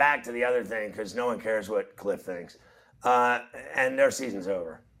 going back to the other thing, because no one cares what Cliff thinks, and their season's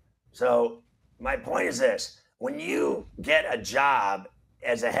over. So my point is this. When you get a job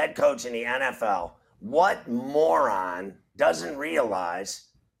as a head coach in the NFL, what moron doesn't realize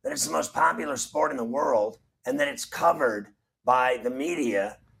that it's the most popular sport in the world and that it's covered by the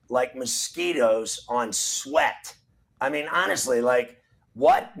media like mosquitoes on sweat? I mean, honestly, like,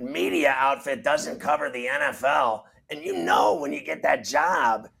 what media outfit doesn't cover the NFL? And you know when you get that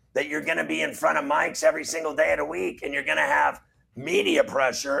job that you're going to be in front of mics every single day of the week and you're going to have media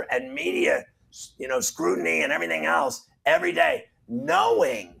pressure and media scrutiny and everything else every day,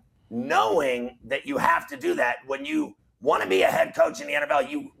 knowing that you have to do that. When you want to be a head coach in the NFL,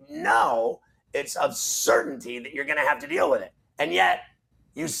 you know it's of certainty that you're going to have to deal with it. And yet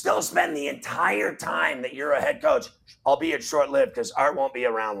you still spend the entire time that you're a head coach, albeit short-lived because Art won't be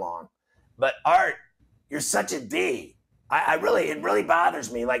around long. But Art, you're such a D. It really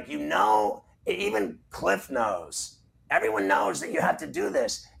bothers me. Like, even Cliff knows. Everyone knows that you have to do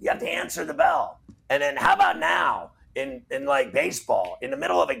this. You have to answer the bell. And then how about now in like baseball, in the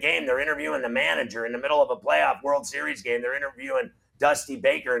middle of a game, they're interviewing the manager. In the middle of a playoff World Series game, they're interviewing Dusty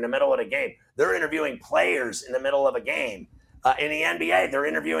Baker in the middle of the game. They're interviewing players in the middle of a game. In the NBA, they're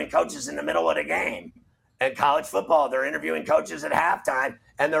interviewing coaches in the middle of the game. In college football, they're interviewing coaches at halftime,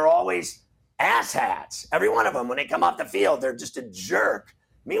 and they're always asshats. Every one of them, when they come off the field, they're just a jerk.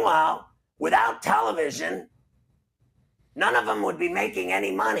 Meanwhile, without television, none of them would be making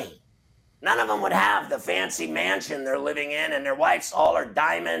any money. None of them would have the fancy mansion they're living in, and their wives all are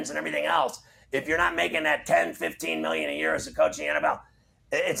diamonds and everything else. If you're not making that $10, $15 million a year as a coach in the NFL,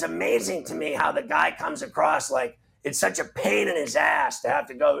 it's amazing to me how the guy comes across like it's such a pain in his ass to have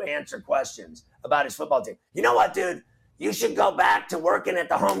to go answer questions about his football team. You know what, dude? You should go back to working at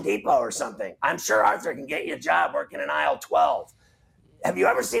the Home Depot or something. I'm sure Arthur can get you a job working in aisle 12. Have you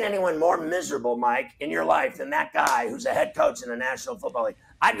ever seen anyone more miserable, Mike, in your life than that guy who's a head coach in the National Football League?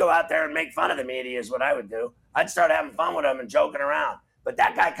 I'd go out there and make fun of the media is what I would do. I'd start having fun with them and joking around. But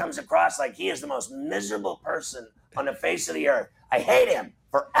that guy comes across like he is the most miserable person on the face of the earth. I hate him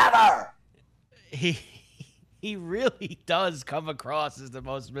forever. He really does come across as the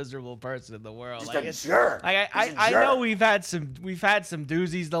most miserable person in the world. Just a jerk. I know we've had some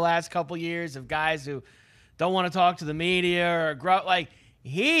doozies the last couple years of guys who don't want to talk to the media or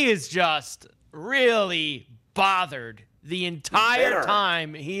he is just really bothered the entire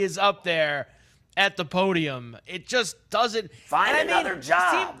time he is up there at the podium. It just doesn't find another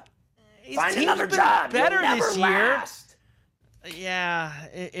job. Find another job. Better this year. Last. Yeah,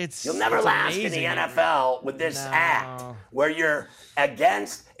 you'll never last amazing. In the NFL with this act where you're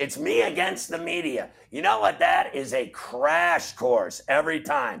it's me against the media. You know what? That is a crash course every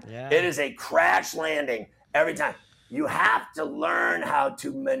time. Yeah. It is a crash landing every time. You have to learn how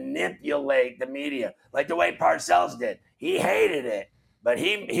to manipulate the media, like the way Parcells did. He hated it, but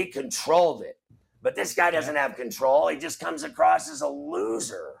he controlled it. But this guy doesn't have control. He just comes across as a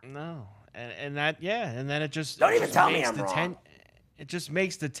loser. No. And then it just don't even tell me I'm wrong. It just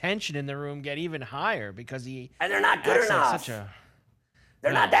makes the tension in the room get even higher because and they're not good enough.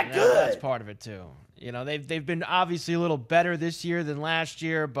 They're not that good. That's part of it too. You know, they've been obviously a little better this year than last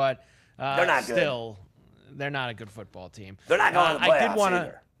year, but they're not still good. They're not a good football team. They're not going to the playoffs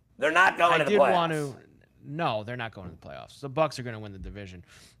either. They're not going to the playoffs. No, they're not going to the playoffs. The Bucs are going to win the division.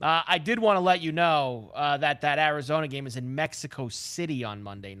 I did want to let you know that Arizona game is in Mexico City on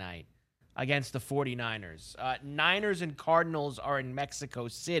Monday night against the 49ers. Niners and Cardinals are in Mexico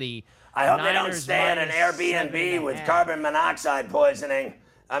City. I hope they don't stay at an Airbnb with carbon monoxide poisoning.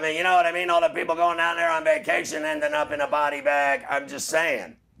 I mean, you know what I mean? All the people going down there on vacation ending up in a body bag. I'm just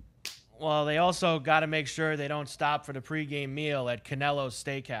saying. Well, they also got to make sure they don't stop for the pregame meal at Canelo's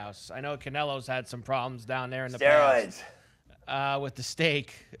Steakhouse. I know Canelo's had some problems down there in the past with the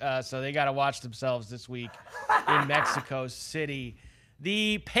steak, so they got to watch themselves this week in Mexico City.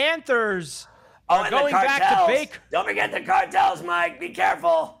 The Panthers are going back to Baker. Don't forget the cartels, Mike. Be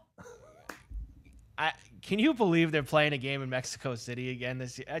careful. Can you believe they're playing a game in Mexico City again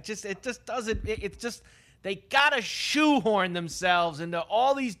this year? They gotta shoehorn themselves into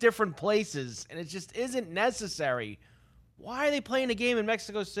all these different places, and it just isn't necessary. Why are they playing a game in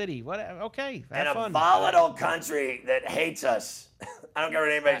Mexico City? Okay, have fun. In a volatile country that hates us. I don't care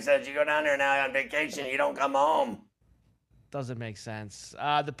what anybody says. You go down there now on vacation, you don't come home. Doesn't make sense.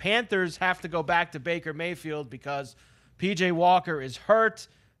 The Panthers have to go back to Baker Mayfield because P.J. Walker is hurt.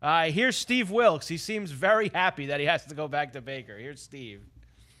 Here's Steve Wilks. He seems very happy that he has to go back to Baker. Here's Steve.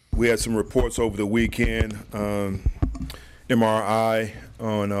 We had some reports over the weekend. MRI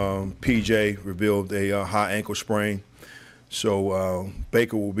on P.J. revealed a high ankle sprain. So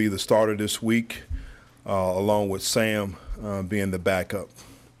Baker will be the starter this week, along with Sam being the backup.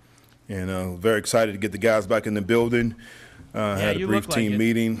 And very excited to get the guys back in the building. Had a brief team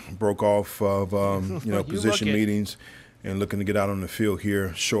meeting, broke off of position meetings, and looking to get out on the field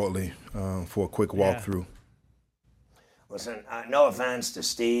here shortly for a quick walkthrough. Listen, no offense to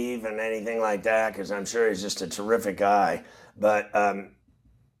Steve and anything like that, because I'm sure he's just a terrific guy, but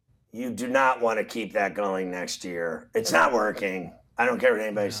you do not want to keep that going next year. It's not working. I don't care what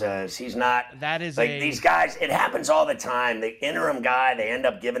anybody says. He's not. That is these guys. It happens all the time. The interim guy, they end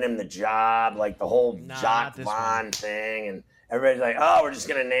up giving him the job, like the whole Jacques Vaughn thing, and everybody's like, "Oh, we're just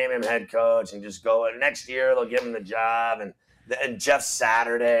gonna name him head coach and just go." And next year they'll give him the job, and Jeff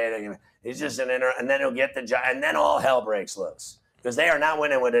Saturday, he's just an interim, and then he'll get the job, and then all hell breaks loose because they are not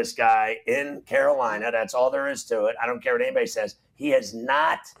winning with this guy in Carolina. That's all there is to it. I don't care what anybody says. He has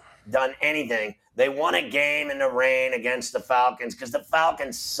not done anything. They won a game in the rain against the Falcons because the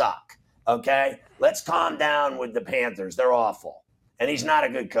Falcons suck, okay? Let's calm down with the Panthers. They're awful. And he's not a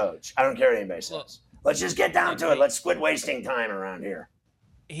good coach. I don't care what anybody says. Let's just get down to it. Let's quit wasting time around here.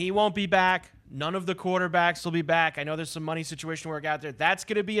 He won't be back. None of the quarterbacks will be back. I know there's some money situation work out there. That's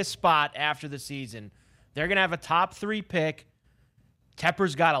going to be a spot after the season. They're going to have a top 3 pick.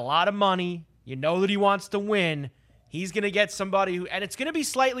 Tepper's got a lot of money. You know that he wants to win. He's going to get somebody who, and it's going to be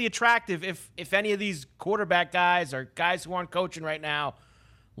slightly attractive if any of these quarterback guys or guys who aren't coaching right now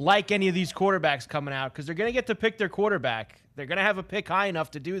like any of these quarterbacks coming out because they're going to get to pick their quarterback. They're going to have a pick high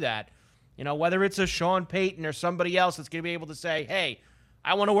enough to do that. You know, whether it's a Sean Payton or somebody else that's going to be able to say, hey,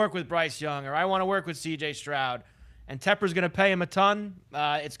 I want to work with Bryce Young or I want to work with C.J. Stroud. And Tepper's going to pay him a ton.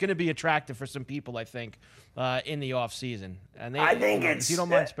 It's going to be attractive for some people, I think, in the offseason. And I think it's, if you don't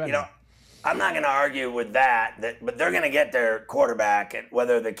mind spending. I'm not going to argue with that, but they're going to get their quarterback, and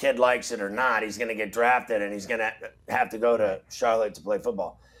whether the kid likes it or not, he's going to get drafted, and he's going to have to go to Charlotte to play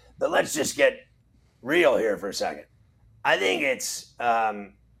football. But let's just get real here for a second. I think it's,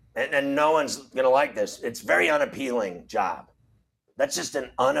 and no one's going to like this, it's a very unappealing job. That's just an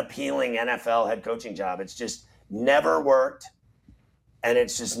unappealing NFL head coaching job. It's just never worked, and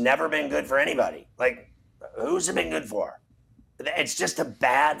it's just never been good for anybody. Like, who's it been good for? It's just a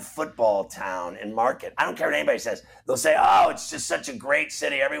bad football town and market. I don't care what anybody says. They'll say, oh, it's just such a great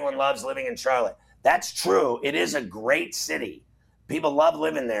city. Everyone loves living in Charlotte. That's true. It is a great city. People love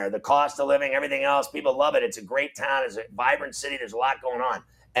living there. The cost of living, everything else, people love it. It's a great town. It's a vibrant city. There's a lot going on.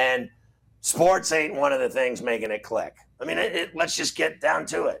 And sports ain't one of the things making it click. I mean, let's just get down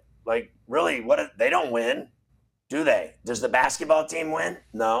to it. Like, really, they don't win, do they? Does the basketball team win?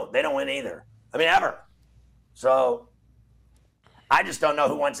 No, they don't win either. I mean, ever. So I just don't know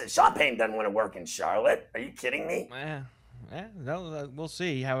who wants it. Sean Payton doesn't want to work in Charlotte. Are you kidding me? No, we'll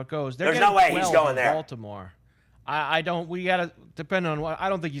see how it goes. There's no way he's going there. Baltimore. I don't. We gotta depend on what. I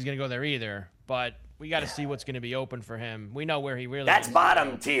don't think he's gonna go there either. But we got to see what's going to be open for him. We know where he really. That's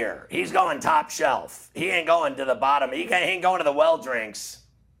bottom tier. He's going top shelf. He ain't going to the bottom. He ain't going to the well drinks.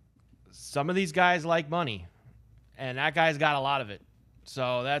 Some of these guys like money, and that guy's got a lot of it.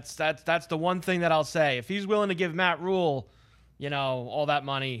 So that's the one thing that I'll say. If he's willing to give Matt Rule, all that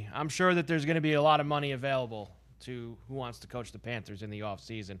money, I'm sure that there's going to be a lot of money available to who wants to coach the Panthers in the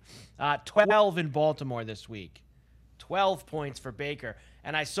offseason. 12 in Baltimore this week. 12 points for Baker.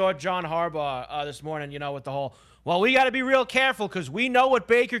 And I saw John Harbaugh this morning, with the whole, well, we got to be real careful because we know what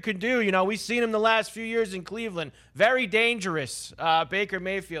Baker can do. We've seen him the last few years in Cleveland. Very dangerous. Baker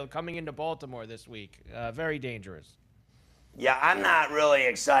Mayfield coming into Baltimore this week. Very dangerous. Yeah, I'm not really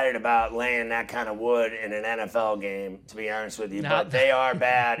excited about laying that kind of wood in an NFL game, to be honest with you. But they are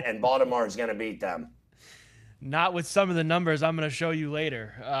bad, and Baltimore is going to beat them. Not with some of the numbers I'm going to show you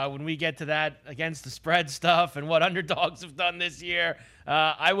later. When we get to that against the spread stuff and what underdogs have done this year,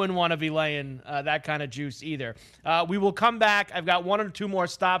 I wouldn't want to be laying that kind of juice either. We will come back. I've got one or two more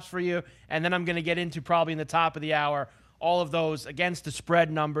stops for you, and then I'm going to get into probably in the top of the hour all of those against the spread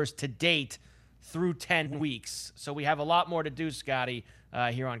numbers to date through 10 weeks. So we have a lot more to do, Scotty,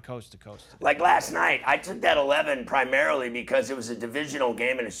 here on Coast to Coast. Like last night, I took that 11 primarily because it was a divisional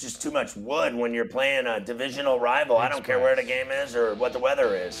game, and it's just too much wood when you're playing a divisional rival. I don't care where the game is or what the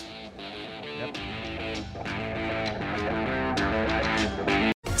weather is. Yep.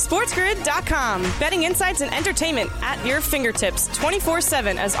 SportsGrid.com. Betting insights and entertainment at your fingertips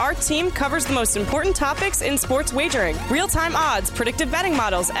 24/7 as our team covers the most important topics in sports wagering. Real-time odds, predictive betting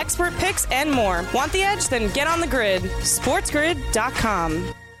models, expert picks, and more. Want the edge? Then get on the grid.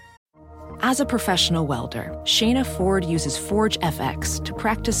 SportsGrid.com. As a professional welder, Shayna Ford uses Forge FX to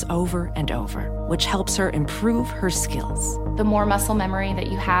practice over and over, which helps her improve her skills. The more muscle memory that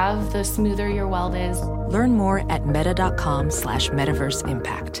you have, the smoother your weld is. Learn more at meta.com/metaverse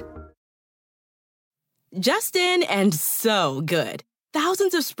impact. Justin and so good.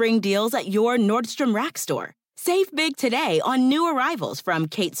 Thousands of spring deals at your Nordstrom Rack store. Save big today on new arrivals from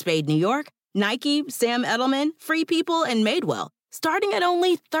Kate Spade New York, Nike, Sam Edelman, Free People, and Madewell, starting at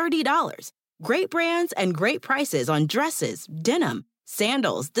only $30. Great brands and great prices on dresses, denim,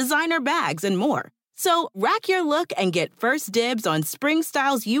 sandals, designer bags, and more. So rack your look and get first dibs on spring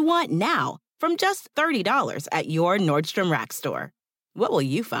styles you want now from just $30 at your Nordstrom Rack store. What will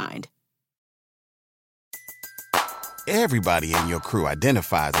you find? Everybody in your crew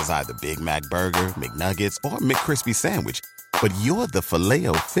identifies as either Big Mac Burger, McNuggets, or McCrispy Sandwich. But you're the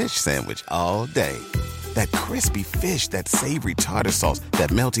Filet-O-Fish Sandwich all day. That crispy fish, that savory tartar sauce, that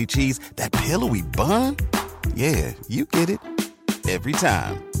melty cheese, that pillowy bun. Yeah, you get it. Every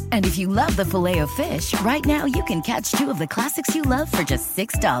time. And if you love the Filet-O-Fish, right now you can catch two of the classics you love for just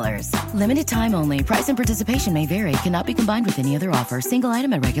 $6. Limited time only. Price and participation may vary. Cannot be combined with any other offer. Single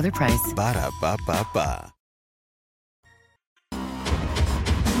item at regular price. Ba-da-ba-ba-ba.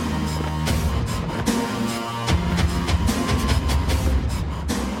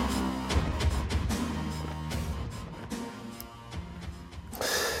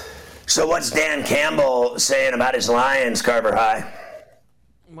 So what's Dan Campbell saying about his Lions, Carver High?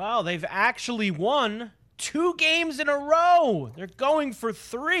 Well, they've actually won 2 games in a row. They're going for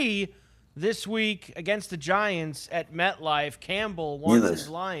 3 this week against the Giants at MetLife. Campbell wants his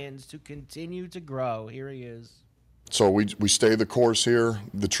Lions to continue to grow. Here he is. So we stay the course here.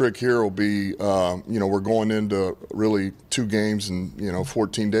 The trick here will be, we're going into really 2 games in,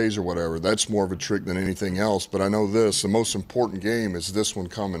 14 days or whatever. That's more of a trick than anything else. But I know this, the most important game is this one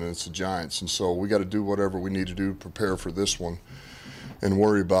coming, and it's the Giants. And so we got to do whatever we need to do to prepare for this one. and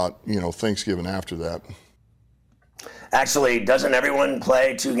worry about, Thanksgiving after that. Actually, doesn't everyone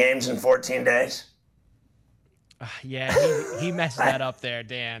play 2 games in 14 days? Yeah, he messed that up there,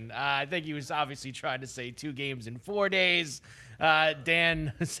 Dan. I think he was obviously trying to say 2 games in 4 days.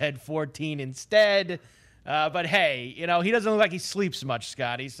 Dan said 14 instead. But hey, he doesn't look like he sleeps much,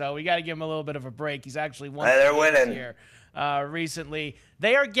 Scotty. So we got to give him a little bit of a break. He's actually won. They're winning here recently.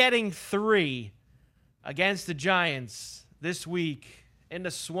 They are getting 3 against the Giants this week in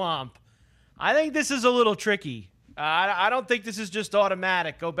the Swamp. I think this is a little tricky. I don't think this is just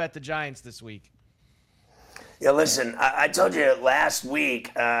automatic. Go bet the Giants this week. Yeah, listen, I told you last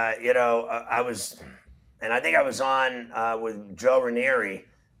week, I was, and I think I was on with Joe Ranieri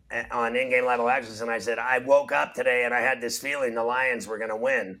on In-Game Level Access, and I said, I woke up today and I had this feeling the Lions were going to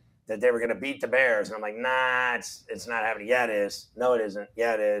win, that they were going to beat the Bears. And I'm like, nah, it's not happening. Yeah, it is. No, it isn't.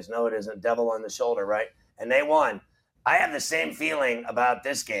 Yeah, it is. No, it isn't. Devil on the shoulder, right? And they won. I have the same feeling about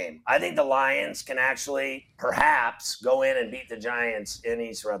this game. I think the Lions can actually perhaps go in and beat the Giants in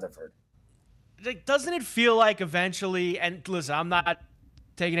East Rutherford. Doesn't it feel like eventually, and listen, I'm not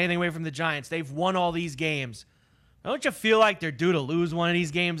taking anything away from the Giants. They've won all these games. Don't you feel like they're due to lose one of these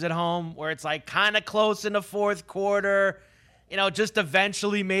games at home where it's like kind of close in the fourth quarter? Just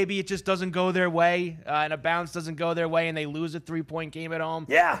eventually maybe it just doesn't go their way and a bounce doesn't go their way and they lose a 3-point game at home.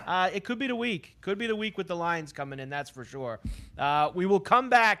 Yeah. It could be the week. Could be the week with the Lions coming in, that's for sure. We will come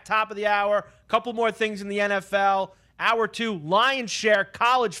back, top of the hour. Couple more things in the NFL. Hour 2, Lions share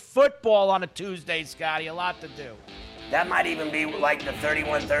college football on a Tuesday, Scotty. A lot to do. That might even be like the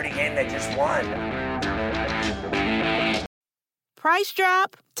 31-30 game they just won. Price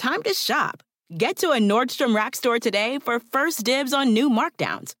drop? Time to shop. Get to a Nordstrom Rack store today for first dibs on new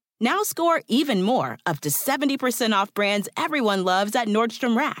markdowns. Now score even more, up to 70% off brands everyone loves at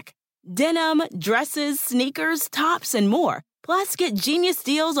Nordstrom Rack. Denim, dresses, sneakers, tops, and more. Plus, get genius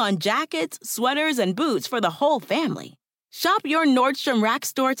deals on jackets, sweaters, and boots for the whole family. Shop your Nordstrom Rack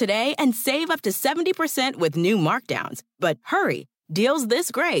store today and save up to 70% with new markdowns. But hurry, deals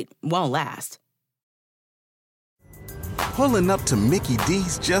this great won't last. Pulling up to Mickey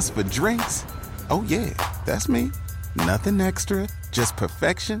D's just for drinks? Oh yeah, that's me. Nothing extra, just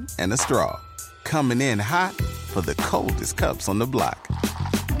perfection and a straw. Coming in hot for the coldest cups on the block.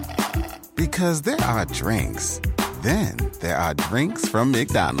 Because there are drinks. Then there are drinks from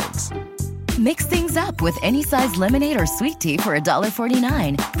McDonald's. Mix things up with any size lemonade or sweet tea for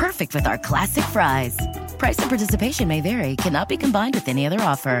 $1.49. Perfect with our classic fries. Price and participation may vary. Cannot be combined with any other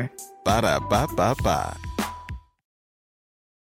offer. Ba-da-ba-ba-ba.